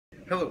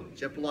Hello,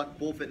 Jeff Bullock,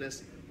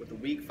 BullFitness with the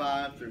week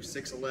 5 through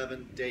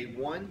 6/11 day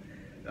 1.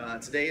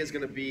 Today is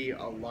going to be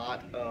a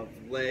lot of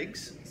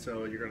legs,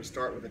 so you're going to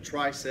start with a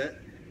tricep.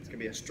 It's going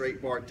to be a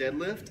straight bar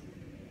deadlift.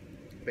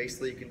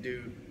 Basically, you can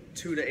do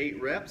 2 to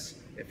 8 reps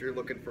if you're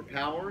looking for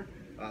power.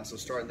 So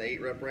start in the 8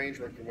 rep range,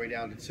 work your way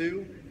down to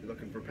 2 if you're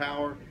looking for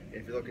power.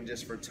 If you're looking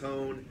just for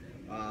tone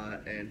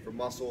and for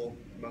muscle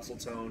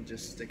tone,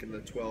 just stick in the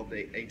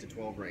 8 to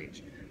 12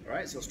 range. All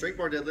right, so straight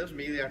bar deadlifts.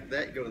 Immediately after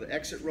that, you go to the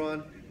exit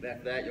run. And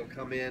after that, you'll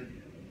come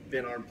in,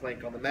 bent arm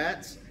plank on the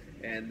mats,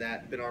 and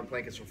that bent arm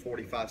plank is for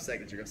 45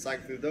 seconds. You're gonna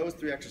cycle through those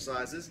 3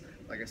 exercises.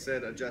 Like I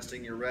said,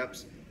 adjusting your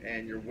reps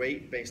and your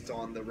weight based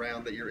on the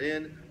round that you're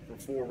in for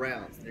 4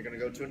 rounds. And you're gonna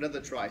go to another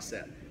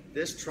tricep.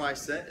 This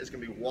tricep is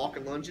gonna be walk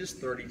and lunges,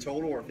 30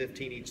 total or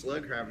 15 each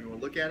leg, however you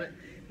wanna look at it.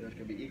 There's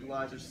gonna be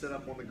equalizers set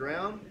up on the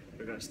ground.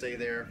 They're gonna stay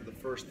there for the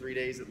first 3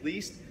 days at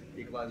least.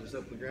 Equalizers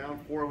up on the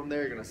ground, 4 of them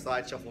there. You're gonna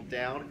side shuffle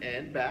down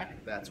and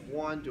back. That's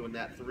 1, doing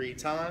that 3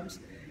 times.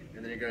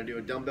 And then you're gonna do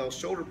a dumbbell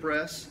shoulder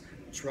press.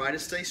 Try to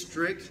stay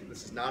strict.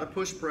 This is not a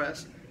push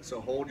press,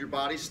 so hold your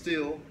body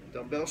still.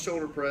 Dumbbell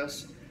shoulder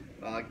press.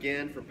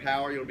 Again, for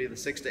power, you'll be in the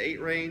 6 to 8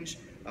 range.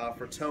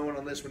 For tone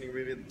on this one, you'll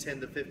be in the 10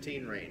 to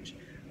 15 range.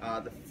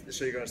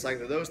 So you're gonna cycle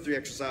through those 3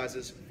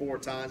 exercises 4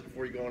 times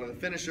before you go on to the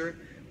finisher.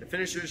 The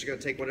finishers, you're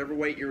gonna take whatever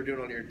weight you were doing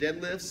on your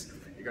deadlifts.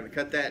 You're gonna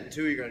cut that in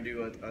 2. You're gonna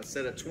do a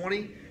set of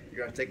 20. You're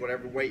gonna take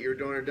whatever weight you're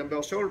doing on your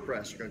dumbbell shoulder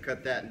press. You're gonna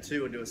cut that in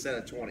 2 and do a set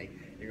of 20.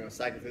 You're gonna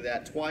cycle through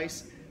that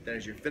twice. That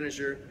is your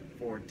finisher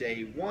for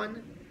day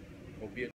 1. Hope you